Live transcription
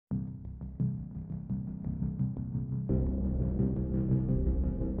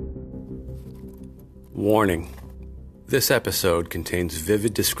Warning: this episode contains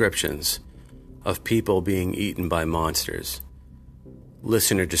vivid descriptions of people being eaten by monsters.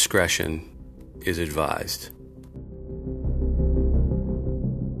 Listener discretion is advised.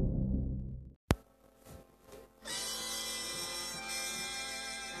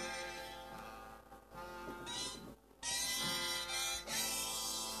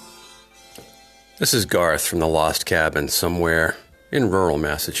 This is Garth from the Lost Cabin somewhere in rural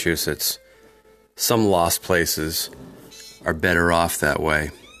Massachusetts. Some lost places are better off that way.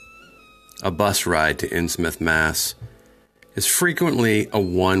 A bus ride to Innsmouth, Mass. is frequently a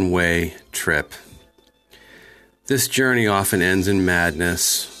one-way trip. This journey often ends in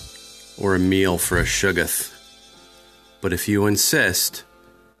madness or a meal for a shuggoth. But if you insist,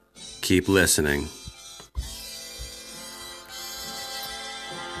 keep listening.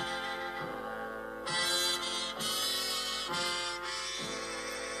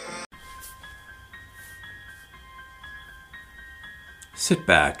 Sit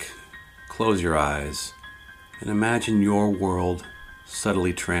back, close your eyes, and imagine your world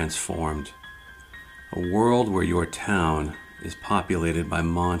subtly transformed. A world where your town is populated by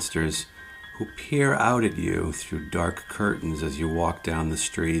monsters who peer out at you through dark curtains as you walk down the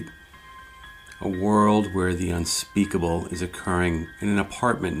street. A world where the unspeakable is occurring in an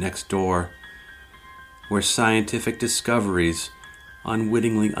apartment next door, where scientific discoveries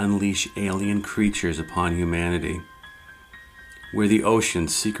unwittingly unleash alien creatures upon humanity, where the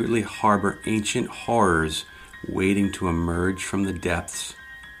oceans secretly harbor ancient horrors waiting to emerge from the depths,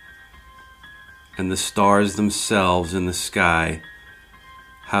 and the stars themselves in the sky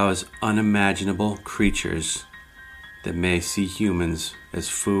house unimaginable creatures that may see humans as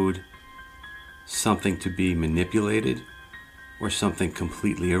food, something to be manipulated, or something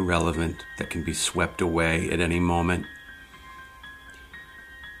completely irrelevant that can be swept away at any moment.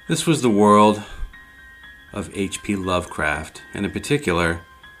 This was the world of H.P. Lovecraft, and in particular,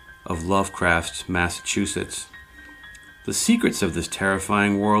 of Lovecraft's Massachusetts. The secrets of this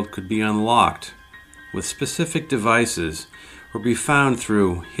terrifying world could be unlocked with specific devices or be found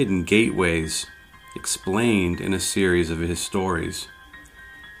through hidden gateways explained in a series of his stories.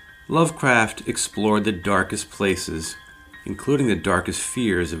 Lovecraft explored the darkest places, including the darkest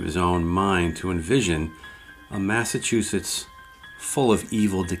fears of his own mind, to envision a Massachusetts full of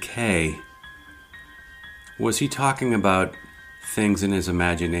evil decay. Was he talking about things in his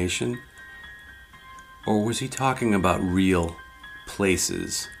imagination? Or was he talking about real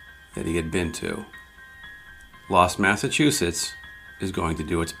places that he had been to? Lost Massachusetts is going to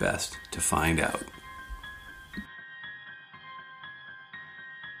do its best to find out.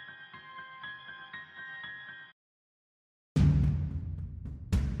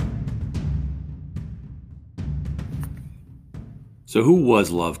 So who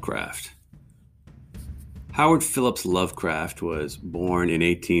was Lovecraft? Howard Phillips Lovecraft was born in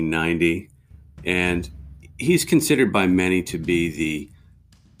 1890, and he's considered by many to be the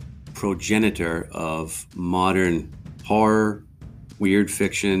progenitor of modern horror, weird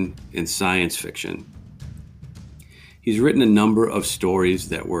fiction, and science fiction. He's written a number of stories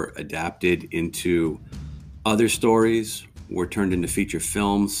that were adapted into other stories, were turned into feature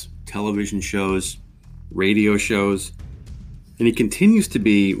films, television shows, radio shows, and he continues to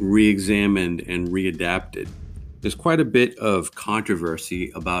be re-examined and readapted. There's quite a bit of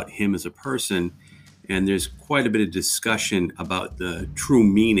controversy about him as a person, and there's quite a bit of discussion about the true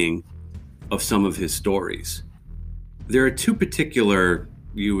meaning of some of his stories. There are two particular,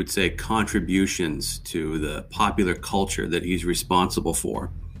 you would say, contributions to the popular culture that he's responsible for.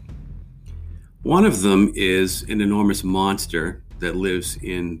 One of them is an enormous monster that lives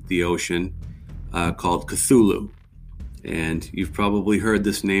in the ocean called Cthulhu. And you've probably heard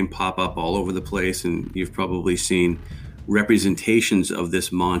this name pop up all over the place, and you've probably seen representations of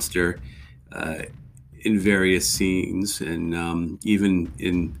this monster in various scenes and even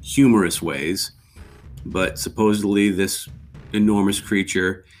in humorous ways. But supposedly this enormous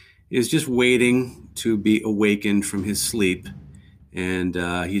creature is just waiting to be awakened from his sleep, and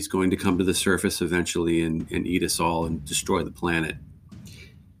he's going to come to the surface eventually and eat us all and destroy the planet.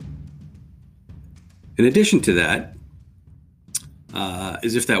 In addition to that,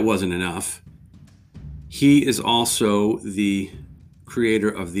 as if that wasn't enough, he is also the creator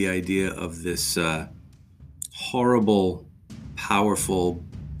of the idea of this horrible, powerful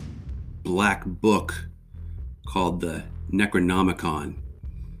black book called the Necronomicon,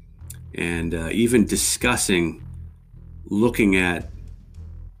 and even discussing looking at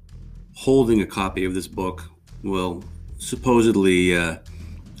holding a copy of this book will supposedly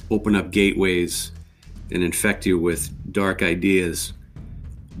open up gateways and infect you with dark ideas.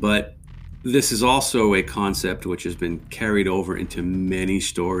 But This is also a concept which has been carried over into many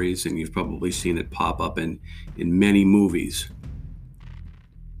stories, and you've probably seen it pop up in many movies.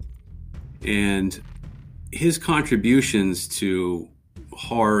 And his contributions to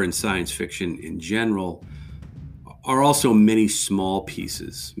horror and science fiction in general are also many small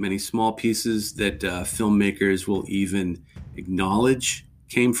pieces that filmmakers will even acknowledge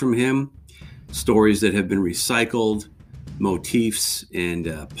came from him, stories that have been recycled, motifs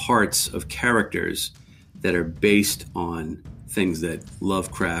and parts of characters that are based on things that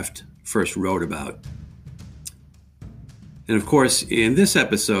Lovecraft first wrote about. And of course, in this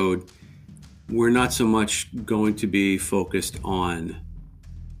episode, we're not so much going to be focused on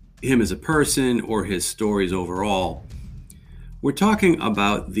him as a person or his stories overall. We're talking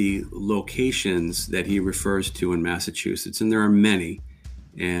about the locations that he refers to in Massachusetts, and there are many,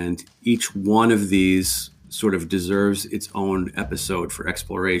 and each one of these sort of deserves its own episode for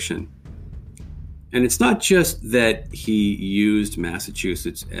exploration. And it's not just that he used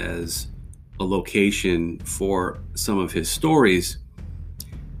Massachusetts as a location for some of his stories.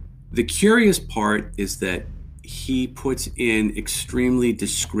 The curious part is that he puts in extremely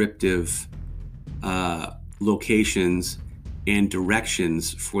descriptive locations and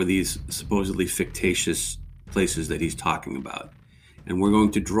directions for these supposedly fictitious places that he's talking about. And we're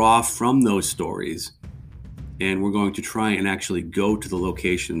going to draw from those stories, and we're going to try and actually go to the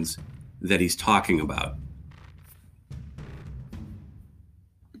locations that he's talking about.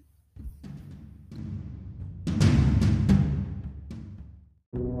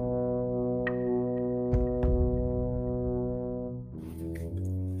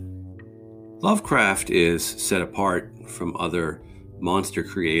 Lovecraft is set apart from other monster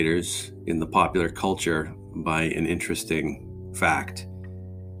creators in the popular culture by an interesting fact.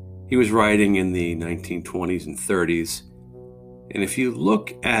 He was writing in the 1920s and 30s, and if you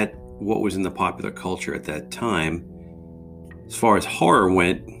look at what was in the popular culture at that time, as far as horror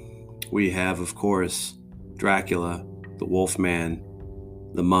went, we have, of course, Dracula, the Wolfman,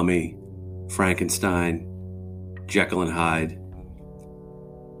 the Mummy, Frankenstein, Jekyll and Hyde.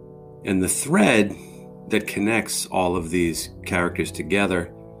 And the thread that connects all of these characters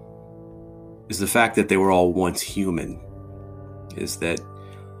together is the fact that they were all once human, is that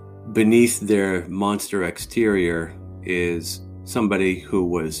beneath their monster exterior is somebody who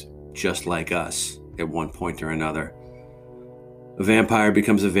was just like us at one point or another. A vampire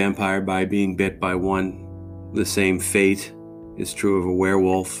becomes a vampire by being bit by one. The same fate is true of a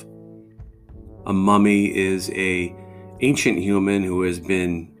werewolf. A mummy is an ancient human who has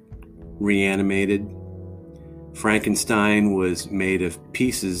been reanimated. Frankenstein was made of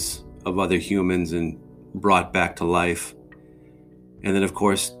pieces of other humans and brought back to life. And then, of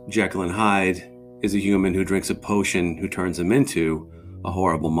course, Jekyll and Hyde is a human who drinks a potion who turns him into a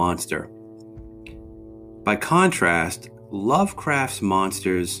horrible monster. By contrast, Lovecraft's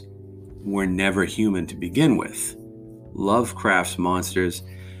monsters were never human to begin with. Lovecraft's monsters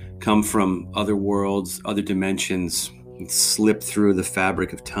come from other worlds, other dimensions, and slip through the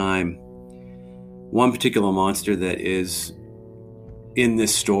fabric of time. One particular monster that is in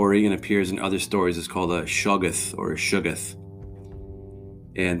this story and appears in other stories is called a Shoggoth or a Shuggoth.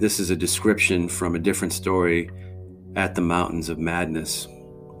 And this is a description from a different story, At the Mountains of Madness.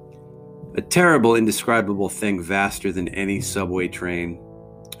 A terrible, indescribable thing vaster than any subway train.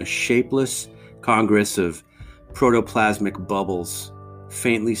 A shapeless congress of protoplasmic bubbles,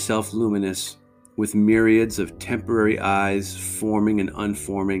 faintly self-luminous, with myriads of temporary eyes forming and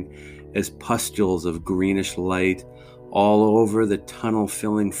unforming as pustules of greenish light all over the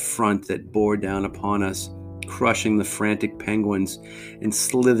tunnel-filling front that bore down upon us, crushing the frantic penguins and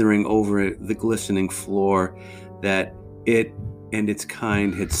slithering over the glistening floor that it and its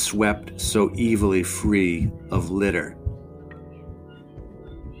kind had swept so evilly free of litter.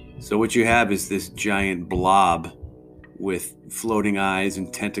 So what you have is this giant blob with floating eyes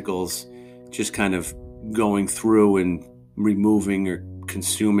and tentacles just kind of going through and removing or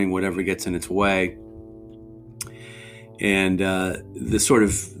consuming whatever gets in its way. And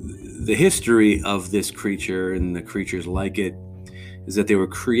the history of this creature and the creatures like it is that they were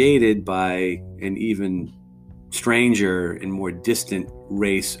created by an even stranger and more distant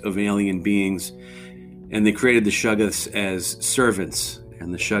race of alien beings, and they created the Shoggoths as servants,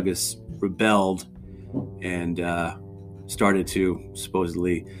 and the Shoggoths rebelled and started to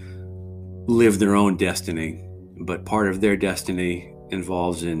supposedly live their own destiny, but part of their destiny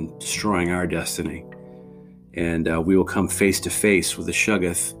involves in destroying our destiny. And we will come face to face with the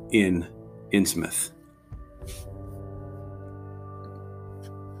Shoggoth in Innsmouth.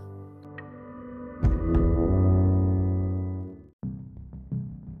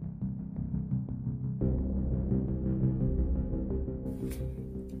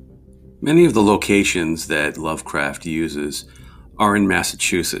 Many of the locations that Lovecraft uses are in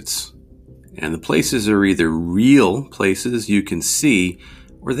Massachusetts, and the places are either real places you can see,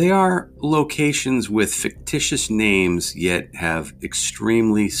 or they are locations with fictitious names yet have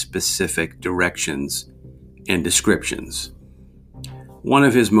extremely specific directions and descriptions. One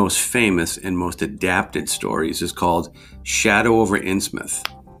of his most famous and most adapted stories is called Shadow over Innsmouth.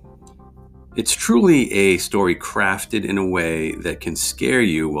 It's truly a story crafted in a way that can scare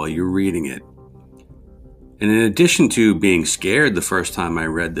you while you're reading it. And in addition to being scared the first time I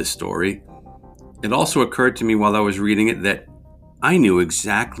read this story, it also occurred to me while I was reading it that I knew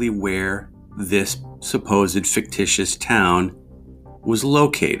exactly where this supposed fictitious town was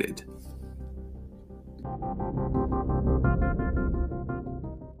located.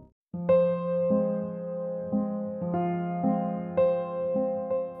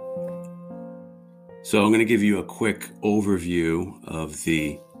 So I'm going to give you a quick overview of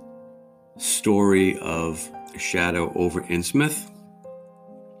the story of Shadow over Innsmouth.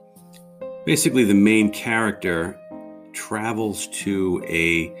 Basically, the main character travels to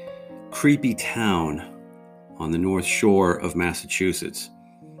a creepy town on the North Shore of Massachusetts.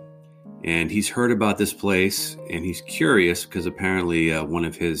 And he's heard about this place, and he's curious because apparently one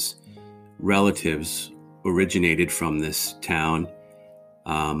of his relatives originated from this town.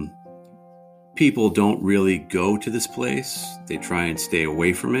 People don't really go to this place. They try and stay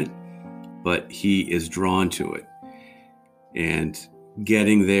away from it, but he is drawn to it. And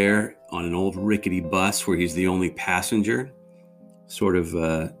getting there on an old rickety bus where he's the only passenger sort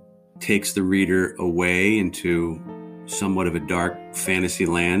of takes the reader away into somewhat of a dark fantasy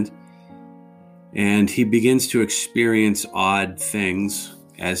land. And he begins to experience odd things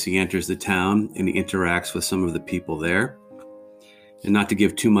as he enters the town and he interacts with some of the people there. And not to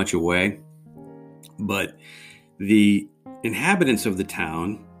give too much away, but the inhabitants of the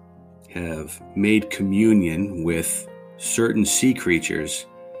town have made communion with certain sea creatures,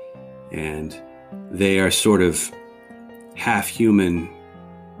 and they are sort of half human,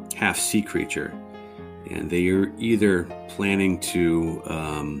 half sea creature. And they are either planning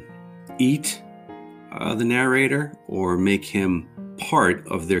to eat the narrator or make him part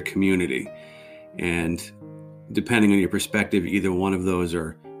of their community. And depending on your perspective, either one of those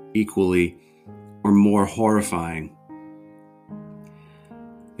are equally or more horrifying.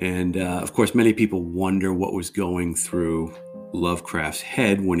 And of course, many people wonder what was going through Lovecraft's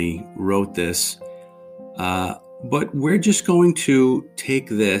head when he wrote this. But we're just going to take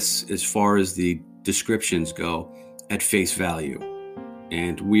this, as far as the descriptions go, at face value.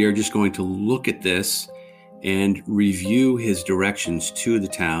 And we are just going to look at this and review his directions to the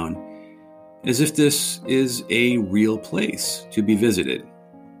town as if this is a real place to be visited.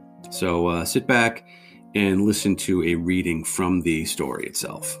 So sit back and listen to a reading from the story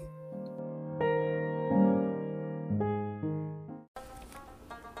itself.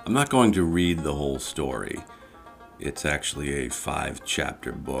 I'm not going to read the whole story. It's actually a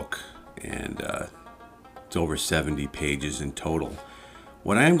 5-chapter book, and it's over 70 pages in total.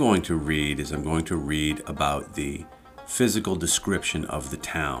 What I am going to read is I'm going to read about the physical description of the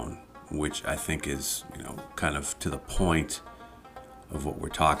town, which I think is, kind of to the point of what we're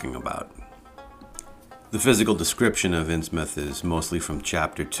talking about. The physical description of Innsmouth is mostly from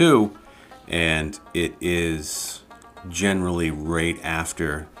chapter 2, and it is generally right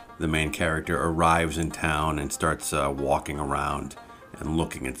after the main character arrives in town and starts walking around and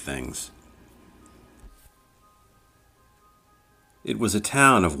looking at things. It was a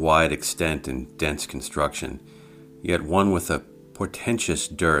town of wide extent and dense construction, yet one with a portentous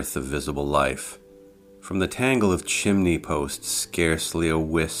dearth of visible life. From the tangle of chimney posts scarcely a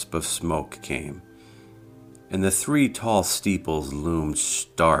wisp of smoke came, and the 3 tall steeples loomed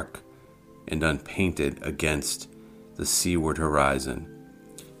stark and unpainted against the seaward horizon.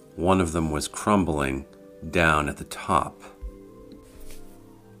 One of them was crumbling down at the top.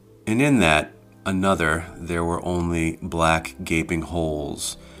 And in that another there were only black gaping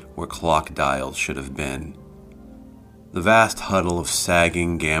holes where clock dials should have been. The vast huddle of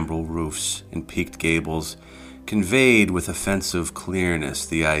sagging gambrel roofs and peaked gables conveyed with offensive clearness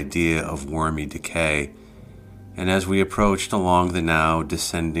the idea of wormy decay, and as we approached along the now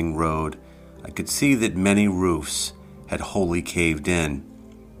descending road, I could see that many roofs had wholly caved in.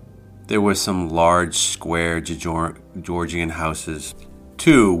 There were some large square Georgian houses,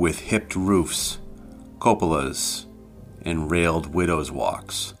 2 with hipped roofs, cupolas, and railed widows'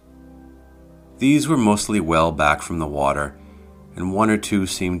 walks. These were mostly well back from the water, and 1 or 2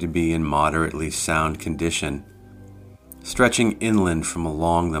 seemed to be in moderately sound condition. Stretching inland from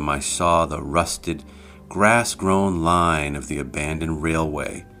along them, I saw the rusted, grass-grown line of the abandoned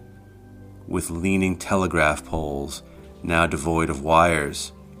railway, with leaning telegraph poles, now devoid of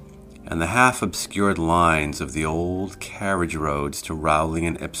wires, and the half-obscured lines of the old carriage roads to Rowley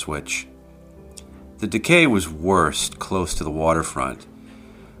and Ipswich. The decay was worst close to the waterfront,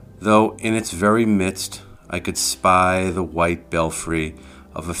 though in its very midst I could spy the white belfry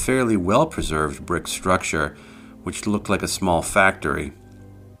of a fairly well-preserved brick structure which looked like a small factory.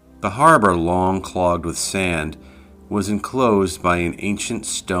 The harbor, long clogged with sand, was enclosed by an ancient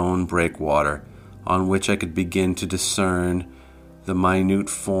stone breakwater on which I could begin to discern the minute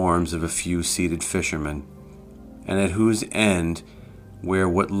forms of a few seated fishermen, and at whose end were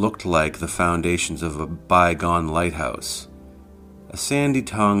what looked like the foundations of a bygone lighthouse. A sandy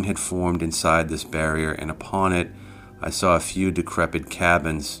tongue had formed inside this barrier, and upon it I saw a few decrepit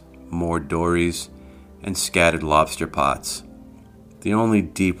cabins, moored dories, and scattered lobster pots. The only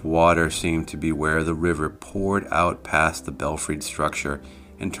deep water seemed to be where the river poured out past the belfried structure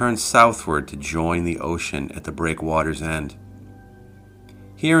and turned southward to join the ocean at the breakwater's end.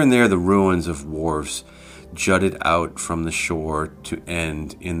 Here and there the ruins of wharves jutted out from the shore to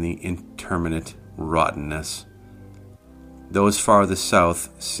end in the interminate rottenness. Those farthest south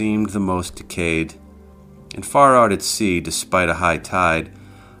seemed the most decayed, and far out at sea, despite a high tide,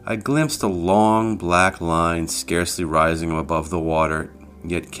 I glimpsed a long black line scarcely rising above the water,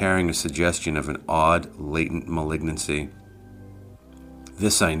 yet carrying a suggestion of an odd, latent malignancy.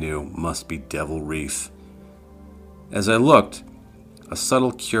 This, I knew, must be Devil Reef. As I looked, a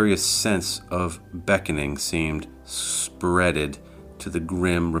subtle, curious sense of beckoning seemed spreaded to the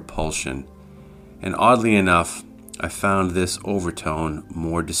grim repulsion, and oddly enough, I found this overtone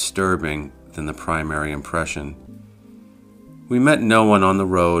more disturbing than the primary impression. We met no one on the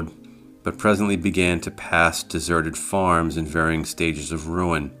road, but presently began to pass deserted farms in varying stages of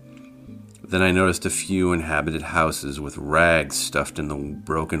ruin. Then I noticed a few inhabited houses with rags stuffed in the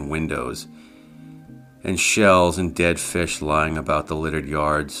broken windows, and shells and dead fish lying about the littered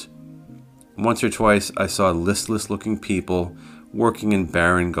yards. Once or twice I saw listless-looking people working in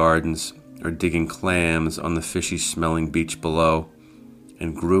barren gardens or digging clams on the fishy-smelling beach below,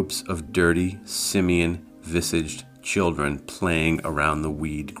 and groups of dirty, simian-visaged children playing around the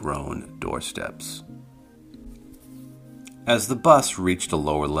weed-grown doorsteps. As the bus reached a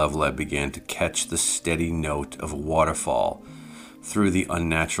lower level, I began to catch the steady note of a waterfall through the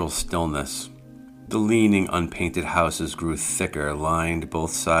unnatural stillness. The leaning, unpainted houses grew thicker, lined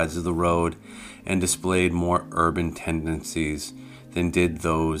both sides of the road, and displayed more urban tendencies than did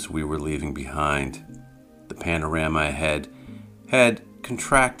those we were leaving behind. The panorama ahead had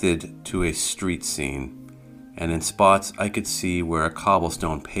contracted to a street scene, and in spots I could see where a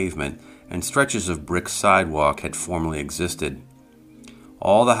cobblestone pavement and stretches of brick sidewalk had formerly existed.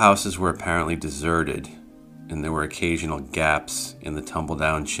 All the houses were apparently deserted, and there were occasional gaps in the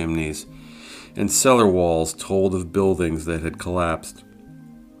tumble-down chimneys, and cellar walls told of buildings that had collapsed.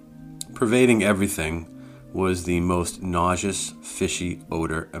 Pervading everything was the most nauseous, fishy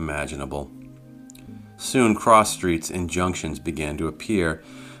odor imaginable. Soon cross streets and junctions began to appear,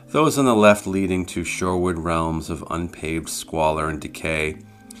 those on the left leading to shoreward realms of unpaved squalor and decay,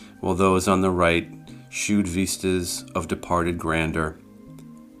 while those on the right shewed vistas of departed grandeur.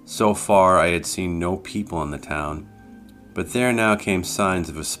 So far I had seen no people in the town, but there now came signs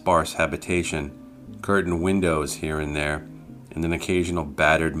of a sparse habitation, curtained windows here and there, and an occasional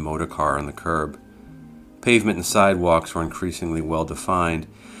battered motor car on the curb. Pavement and sidewalks were increasingly well defined,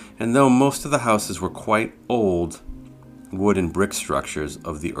 and though most of the houses were quite old wood and brick structures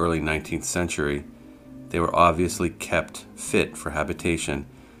of the early 19th century, they were obviously kept fit for habitation.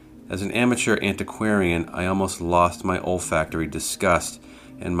 As an amateur antiquarian, I almost lost my olfactory disgust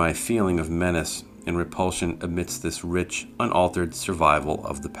and my feeling of menace and repulsion amidst this rich, unaltered survival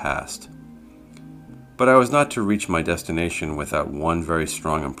of the past. But I was not to reach my destination without one very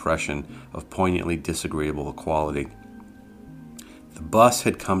strong impression of poignantly disagreeable quality. The bus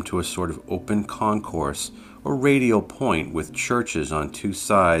had come to a sort of open concourse or radial point with churches on two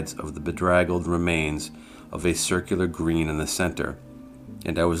sides of the bedraggled remains of a circular green in the center,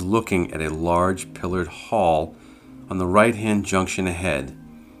 and I was looking at a large pillared hall on the right-hand junction ahead.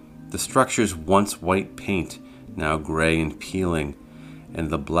 The structure's once white paint, now gray and peeling, and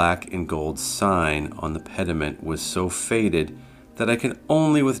the black and gold sign on the pediment was so faded that I could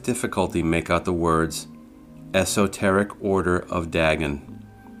only with difficulty make out the words, Esoteric Order of Dagon.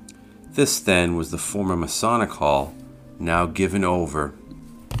 This, then, was the former Masonic hall, now given over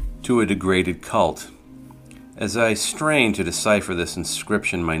to a degraded cult. As I strained to decipher this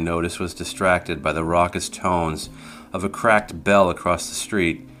inscription, my notice was distracted by the raucous tones of a cracked bell across the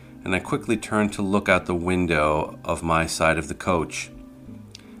street, and I quickly turned to look out the window of my side of the coach.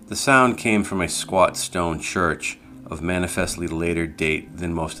 The sound came from a squat stone church of manifestly later date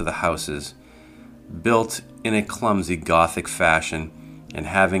than most of the houses, built in a clumsy Gothic fashion and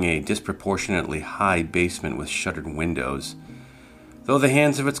having a disproportionately high basement with shuttered windows. Though the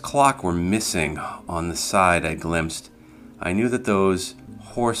hands of its clock were missing on the side I glimpsed, I knew that those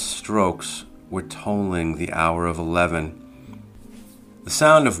hoarse strokes were tolling the hour of 11. The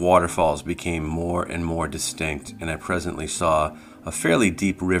sound of waterfalls became more and more distinct, and I presently saw a fairly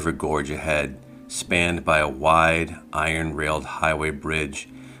deep river gorge ahead, spanned by a wide, iron-railed highway bridge,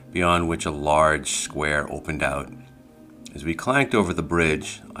 beyond which a large square opened out. As we clanked over the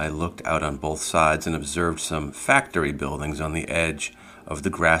bridge, I looked out on both sides and observed some factory buildings on the edge of the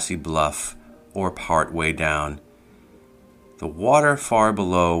grassy bluff, or part way down. The water far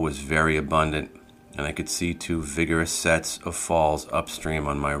below was very abundant, and I could see two vigorous sets of falls upstream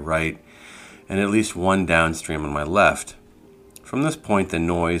on my right, and at least one downstream on my left. From this point the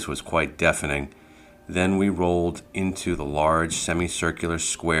noise was quite deafening. Then we rolled into the large semicircular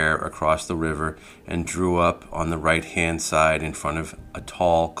square across the river and drew up on the right-hand side in front of a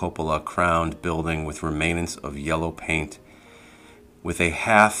tall cupola-crowned building with remnants of yellow paint, with a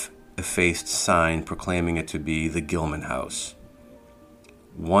half-effaced sign proclaiming it to be the Gilman House.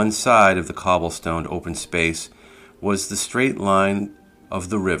 One side of the cobblestoned open space was the straight line of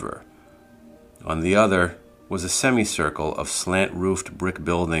the river. On the other was a semicircle of slant-roofed brick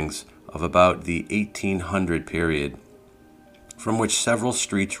buildings of about the 1800 period, from which several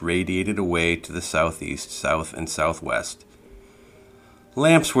streets radiated away to the southeast, south, and southwest.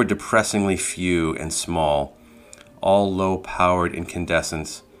 Lamps were depressingly few and small, all low-powered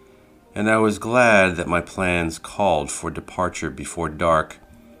incandescents, and I was glad that my plans called for departure before dark,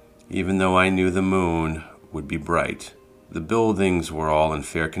 even though I knew the moon would be bright. The buildings were all in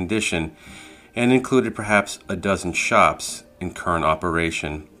fair condition, and included perhaps a dozen shops in current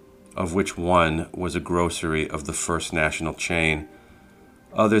operation, of which one was a grocery of the First National chain,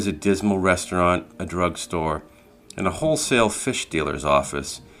 others a dismal restaurant, a drugstore, and a wholesale fish dealer's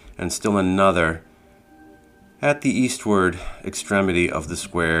office, and still another at the eastward extremity of the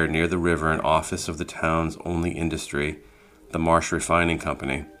square near the river, an office of the town's only industry, the Marsh Refining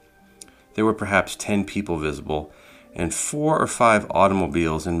Company. There were perhaps 10 people visible, and 4 or 5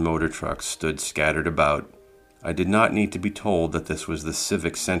 automobiles and motor trucks stood scattered about. I did not need to be told that this was the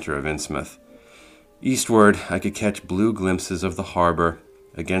civic center of Innsmouth. Eastward, I could catch blue glimpses of the harbor,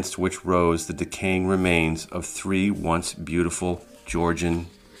 against which rose the decaying remains of 3 once beautiful Georgian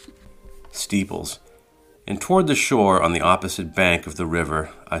steeples. And toward the shore, on the opposite bank of the river,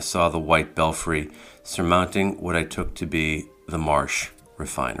 I saw the white belfry surmounting what I took to be the Marsh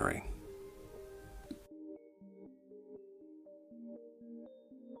Refinery.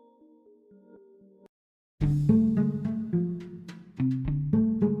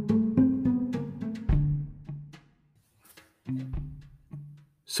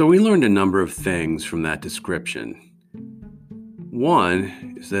 So we learned a number of things from that description.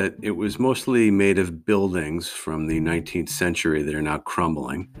 One is that it was mostly made of buildings from the 19th century that are now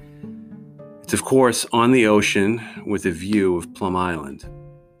crumbling. It's, of course, on the ocean with a view of Plum Island.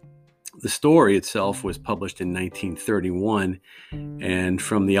 The story itself was published in 1931, and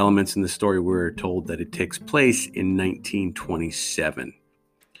from the elements in the story, we're told that it takes place in 1927.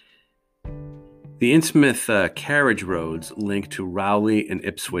 The Innsmouth carriage roads link to Rowley and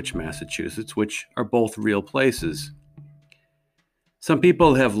Ipswich, Massachusetts, which are both real places. Some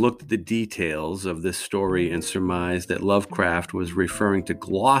people have looked at the details of this story and surmised that Lovecraft was referring to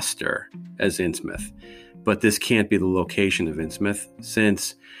Gloucester as Innsmouth, but this can't be the location of Innsmouth,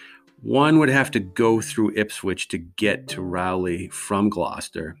 since one would have to go through Ipswich to get to Rowley from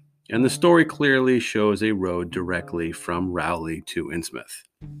Gloucester, and the story clearly shows a road directly from Rowley to Innsmouth.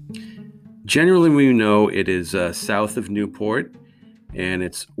 Generally, we know it is south of Newport, and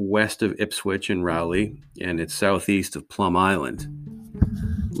it's west of Ipswich and Rowley, and it's southeast of Plum Island.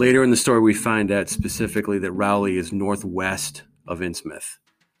 Later in the story, we find out specifically that Rowley is northwest of Innsmouth.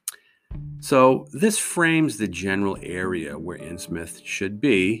 So this frames the general area where Innsmouth should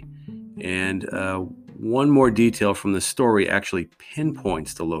be, and one more detail from the story actually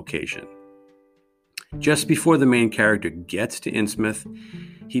pinpoints the location. Just before the main character gets to Innsmouth,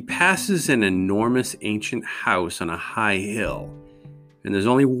 he passes an enormous ancient house on a high hill, and there's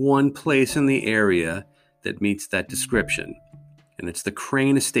only one place in the area that meets that description, and it's the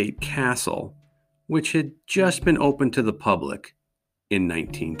Crane Estate Castle, which had just been opened to the public in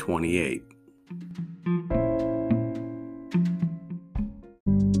 1928.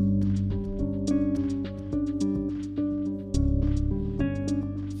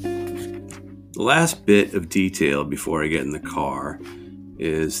 The last bit of detail before I get in the car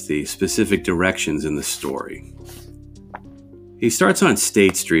is the specific directions in the story. He starts on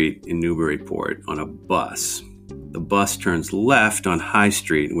State Street in Newburyport on a bus. The bus turns left on High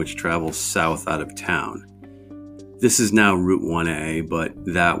Street, which travels south out of town. This is now Route 1A, but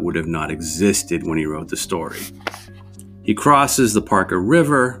that would have not existed when he wrote the story. He crosses the Parker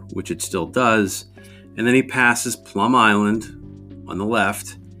River, which it still does, and then he passes Plum Island on the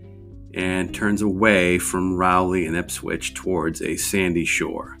left and turns away from Rowley and Ipswich towards a sandy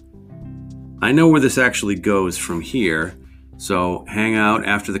shore. I know where this actually goes from here, so hang out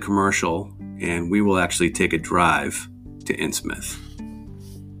after the commercial and we will actually take a drive to Innsmouth.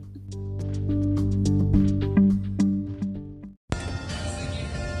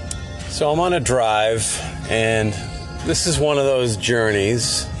 So I'm on a drive, and this is one of those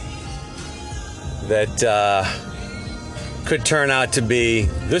journeys that could turn out to be,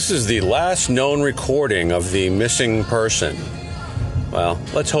 this is the last known recording of the missing person. Well,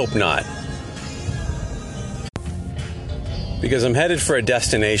 let's hope not. Because I'm headed for a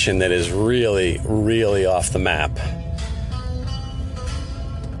destination that is really, really off the map.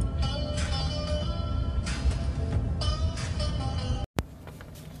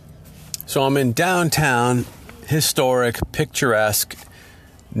 So I'm in downtown, historic, picturesque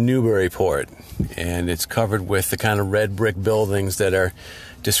Newburyport, and it's covered with the kind of red brick buildings that are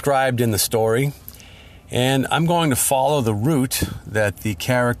described in the story. And I'm going to follow the route that the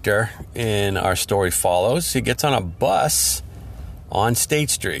character in our story follows. He gets on a bus on State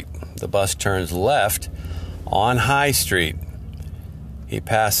Street. The bus turns left on High Street. He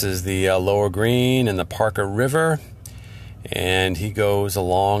passes the Lower Green and the Parker River, and he goes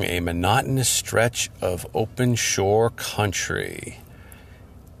along a monotonous stretch of open shore country.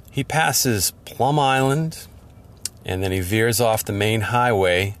 He passes Plum Island, and then he veers off the main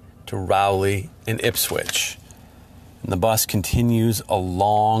highway to Rowley and Ipswich. And the bus continues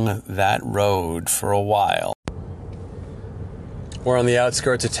along that road for a while. We're on the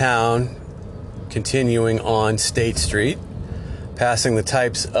outskirts of town, continuing on State Street, passing the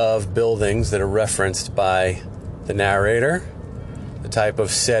types of buildings that are referenced by the narrator, the type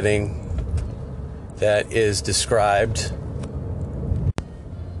of setting that is described.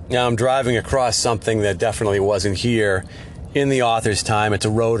 Now I'm driving across something that definitely wasn't here in the author's time. It's a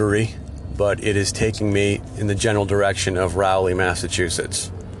rotary, but it is taking me in the general direction of Rowley,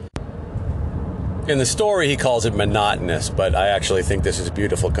 Massachusetts. In the story, he calls it monotonous, but I actually think this is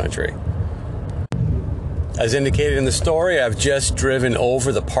beautiful country. As indicated in the story, I've just driven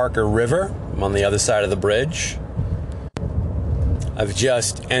over the Parker River. I'm on the other side of the bridge. I've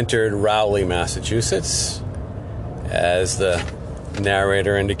just entered Rowley, Massachusetts. As the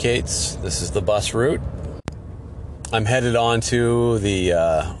narrator indicates, this is the bus route. I'm headed on to the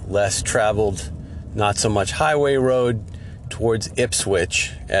less traveled, not so much highway road towards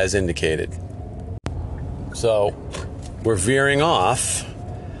Ipswich, as indicated. So we're veering off,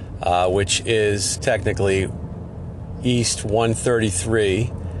 which is technically East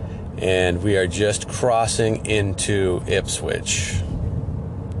 133, and we are just crossing into Ipswich.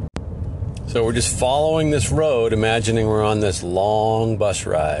 So we're just following this road, imagining we're on this long bus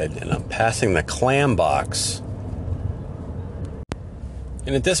ride, and I'm passing the Clam Box.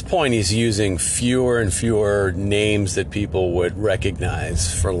 And at this point, he's using fewer and fewer names that people would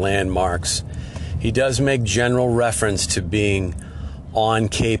recognize for landmarks. He does make general reference to being on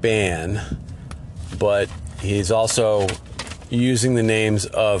Cape Ann, but he's also using the names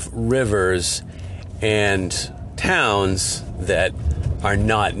of rivers and towns that are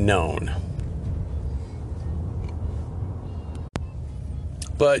not known.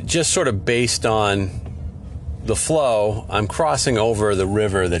 But just sort of based on the flow, I'm crossing over the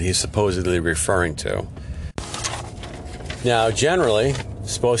river that he's supposedly referring to. Now, generally,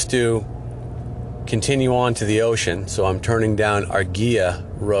 supposed to continue on to the ocean, so I'm turning down Argea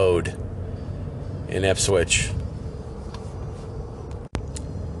Road in Ipswich.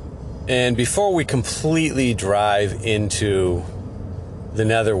 And before we completely drive into the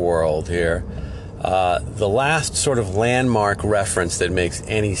netherworld here, the last sort of landmark reference that makes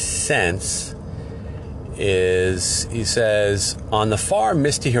any sense is, he says, on the far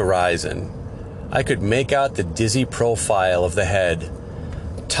misty horizon, I could make out the dizzy profile of the head,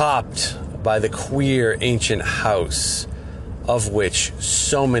 topped by the queer ancient house of which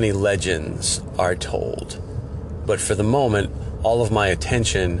so many legends are told. But for the moment, all of my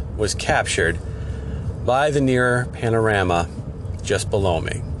attention was captured by the nearer panorama just below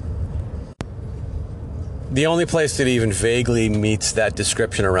me. The only place that even vaguely meets that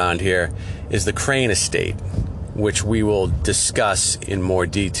description around here is the Crane Estate, which we will discuss in more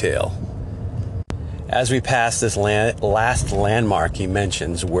detail. As we pass this last landmark he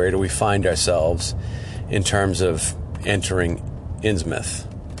mentions, where do we find ourselves in terms of entering Innsmouth?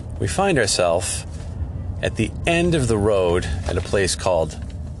 We find ourselves at the end of the road at a place called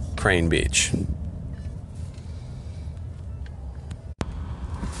Crane Beach.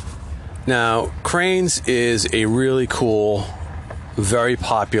 Now, Cranes is a really cool, very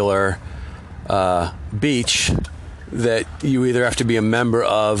popular beach that you either have to be a member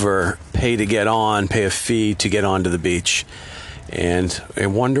of or pay a fee to get onto the beach. And I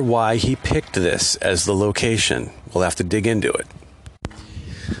wonder why he picked this as the location. We'll have to dig into it.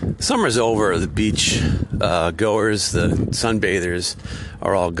 Summer's over. The beach goers, the sunbathers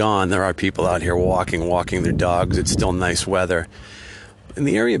are all gone. There are people out here walking their dogs. It's still nice weather. In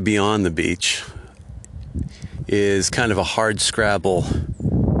the area beyond the beach is kind of a hard scrabble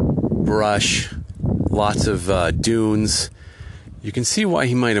brush, lots of dunes. You can see why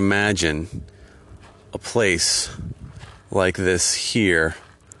he might imagine a place like this here,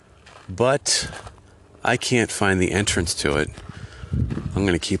 but I can't find the entrance to it. I'm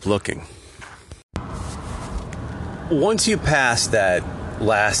going to keep looking. Once you pass that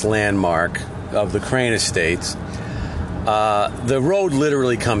last landmark of the Crane Estates, the road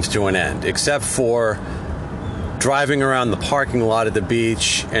literally comes to an end, except for driving around the parking lot at the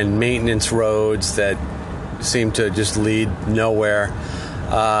beach and maintenance roads that seem to just lead nowhere.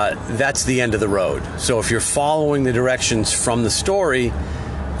 That's the end of the road. So if you're following the directions from the story,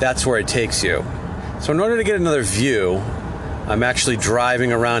 that's where it takes you. So in order to get another view, I'm actually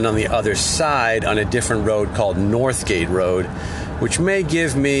driving around on the other side on a different road called Northgate Road, which may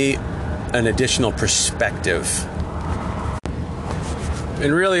give me an additional perspective.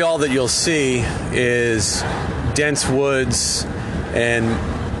 And really all that you'll see is dense woods and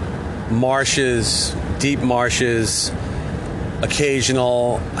marshes, deep marshes,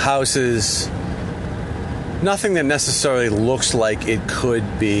 occasional houses. Nothing that necessarily looks like it could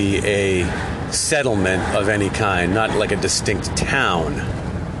be a settlement of any kind, not like a distinct town.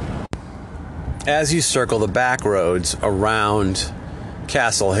 As you circle the back roads around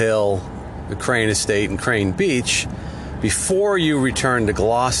Castle Hill, the Crane Estate, and Crane Beach, before you return to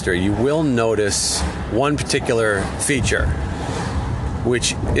Gloucester, you will notice one particular feature,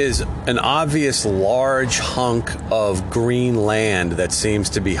 which is an obvious large hunk of green land that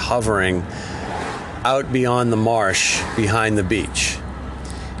seems to be hovering out beyond the marsh behind the beach.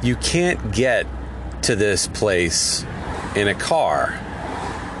 You can't get to this place in a car.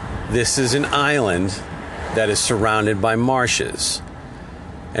 This is an island that is surrounded by marshes,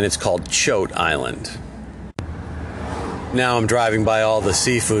 and it's called Choate Island. Now I'm driving by all the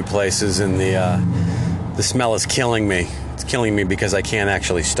seafood places, and the smell is killing me. It's killing me because I can't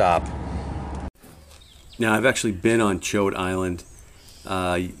actually stop. Now, I've actually been on Choate Island.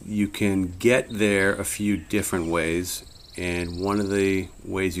 You can get there a few different ways, and one of the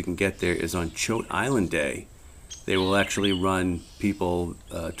ways you can get there is on Choate Island Day. They will actually run people,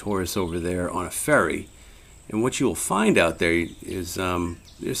 tourists over there on a ferry. And what you will find out there is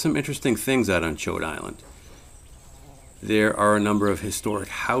there's some interesting things out on Choate Island. There are a number of historic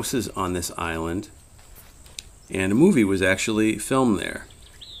houses on this island, and a movie was actually filmed there.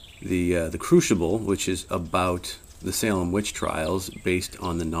 The Crucible, which is about the Salem witch trials, based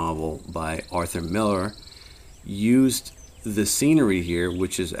on the novel by Arthur Miller, used the scenery here,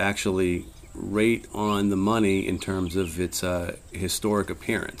 which is actually right on the money in terms of its historic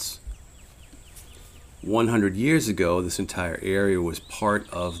appearance. 100 years ago, this entire area was part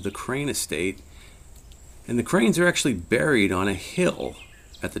of the Crane Estate, and the Cranes are actually buried on a hill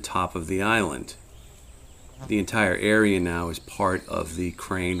at the top of the island. The entire area now is part of the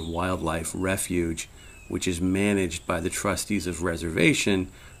Crane Wildlife Refuge, which is managed by the trustees of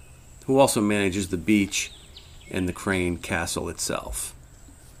reservation, who also manages the beach and the Crane Castle itself.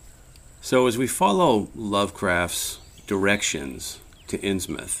 So as we follow Lovecraft's directions to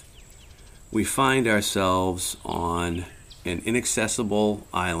Innsmouth, we find ourselves on an inaccessible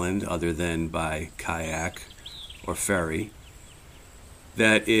island, other than by kayak or ferry,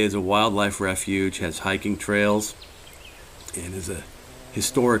 that is a wildlife refuge, has hiking trails, and is a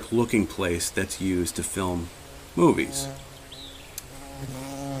historic looking place that's used to film movies.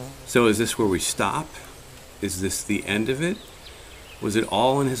 So is this where we stop? Is this the end of it? Was it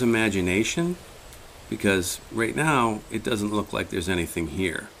all in his imagination? Because right now it doesn't look like there's anything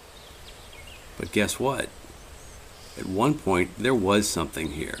here. But guess what? At one point there was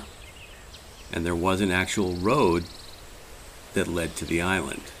something here, and there was an actual road that led to the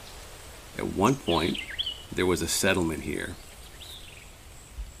island. At one point there was a settlement here.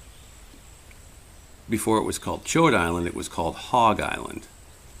 Before it was called Choate Island, it was called Hog Island.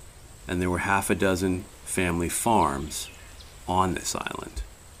 and there were half a dozen family farms on this island.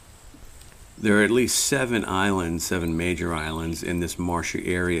 There are at least 7 major islands in this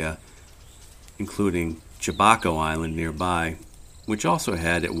marshy area, including Chabaco Island nearby, which also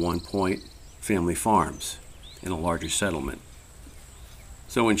had at one point family farms in a larger settlement.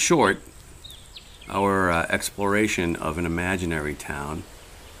 So in short, our exploration of an imaginary town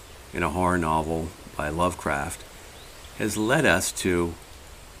in a horror novel by Lovecraft has led us to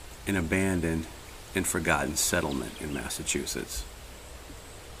an abandoned and forgotten settlement in Massachusetts.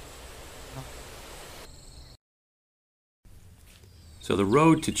 So the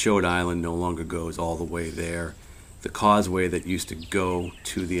road to Choate Island no longer goes all the way there. The causeway that used to go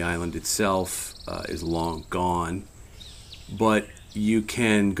to the island itself is long gone. But you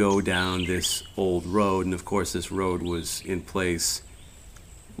can go down this old road, and of course this road was in place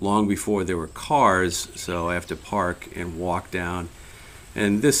long before there were cars, so I have to park and walk down.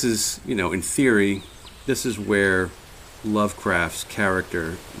 And this is, in theory, this is where Lovecraft's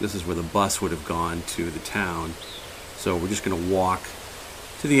character, this is where the bus would have gone to the town. So we're just going to walk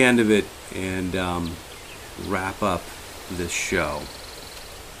to the end of it and wrap up this show.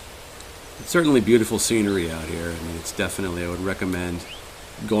 It's certainly beautiful scenery out here. I mean, it's definitely, I would recommend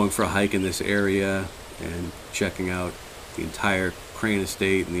going for a hike in this area and checking out the entire Crane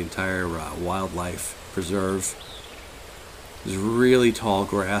Estate and the entire wildlife preserve. There's really tall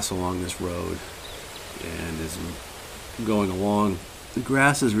grass along this road, and as I'm going along, the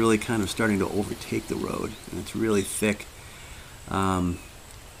grass is really kind of starting to overtake the road, and it's really thick. I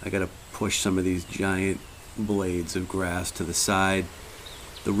got to push some of these giant blades of grass to the side.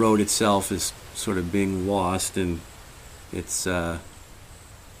 The road itself is sort of being lost, and it's no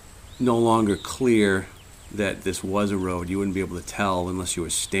longer clear that this was a road. You wouldn't be able to tell unless you were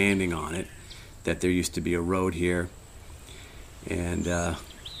standing on it that there used to be a road here. And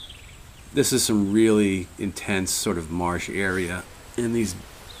this is some really intense sort of marsh area, and these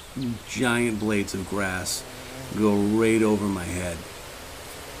giant blades of grass go right over my head.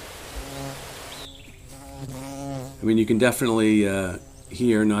 I mean, you can definitely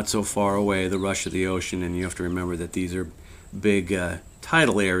hear, not so far away, the rush of the ocean, and you have to remember that these are big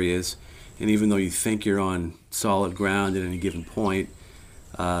tidal areas, and even though you think you're on solid ground at any given point,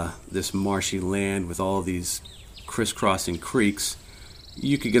 this marshy land with all of these crisscrossing creeks,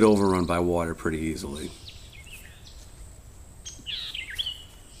 you could get overrun by water pretty easily.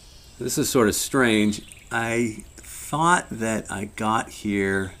 This is sort of strange. I thought that I got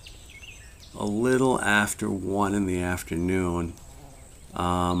here a little after 1 in the afternoon.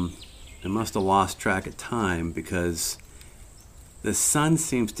 I must have lost track of time because the sun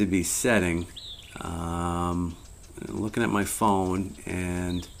seems to be setting. I'm looking at my phone,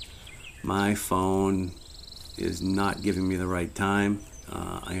 and my phone is not giving me the right time.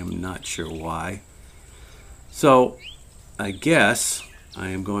 I am not sure why. So I guess I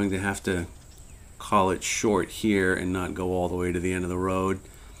am going to have to call it short here and not go all the way to the end of the road,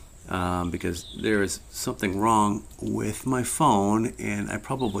 because there is something wrong with my phone, and I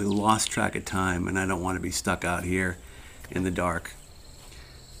probably lost track of time, and I don't want to be stuck out here in the dark.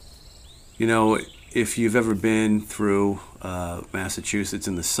 You know, if you've ever been through Massachusetts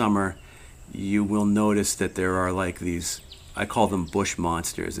in the summer, you will notice that there are like these, I call them bush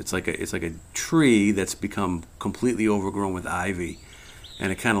monsters. It's like a tree that's become completely overgrown with ivy,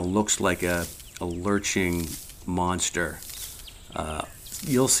 and it kind of looks like a lurching monster.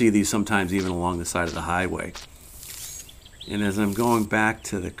 You'll see these sometimes even along the side of the highway. And as I'm going back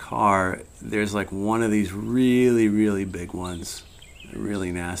to the car, there's like one of these really, really big ones, a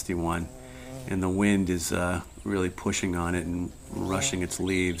really nasty one, and the wind is really pushing on it and rushing its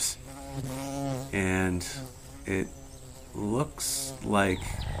leaves. And it looks like,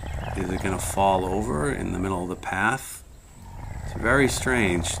 is it going to fall over in the middle of the path? It's very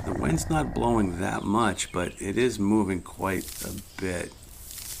strange. The wind's not blowing that much, but it is moving quite a bit.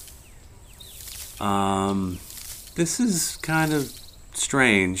 This is kind of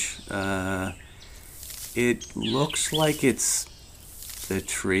strange. It looks like the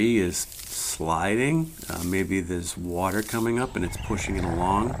tree is sliding. Maybe there's water coming up and it's pushing it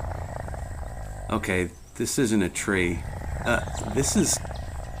along. Okay, this isn't a tree. This is,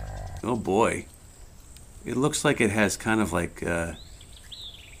 oh boy. It looks like it has kind of like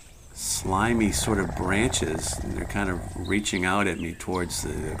slimy sort of branches, and they're kind of reaching out at me across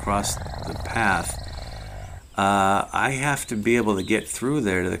the path. I have to be able to get through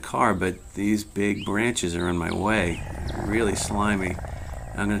there to the car, but these big branches are in my way. They're really slimy.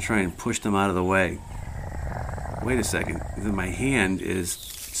 I'm going to try and push them out of the way. Wait a second. My hand is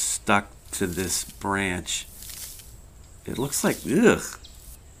stuck to this branch. It looks like, ugh.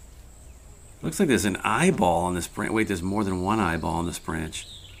 Looks like there's an eyeball on this branch. Wait, there's more than one eyeball on this branch.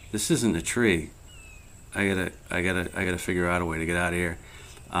 This isn't a tree. I gotta figure out a way to get out of here.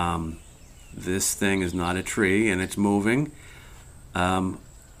 This thing is not a tree, and it's moving. I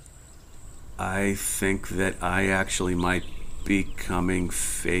think that I actually might be coming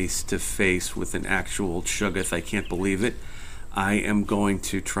face to face with an actual Shoggoth. I can't believe it. I am going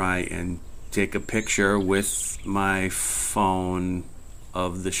to try and take a picture with my phone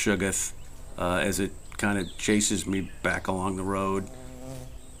of the Shoggoth as it kind of chases me back along the road.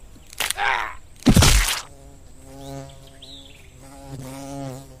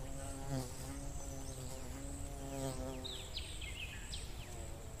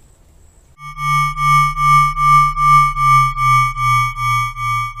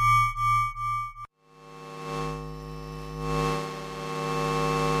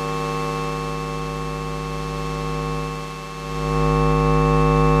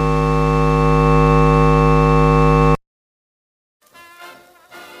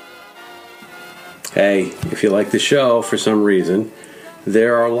 Hey, if you like the show for some reason,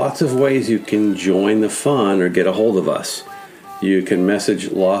 there are lots of ways you can join the fun or get a hold of us. You can message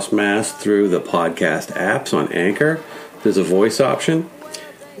Lost Mass through the podcast apps on Anchor. There's a voice option.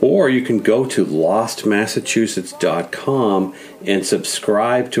 Or you can go to lostmassachusetts.com and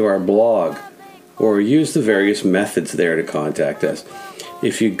subscribe to our blog, or use the various methods there to contact us.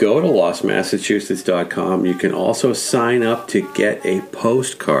 If you go to lostmassachusetts.com, you can also sign up to get a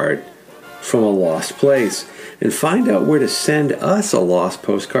postcard from a lost place and find out where to send us a lost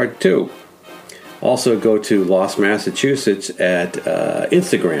postcard too. Also go to Lost Massachusetts at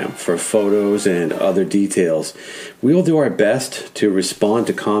Instagram for photos and other details. We will do our best to respond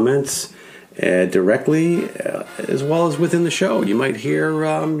to comments directly as well as within the show. You might hear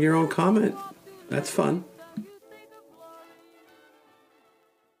your own comment. That's fun.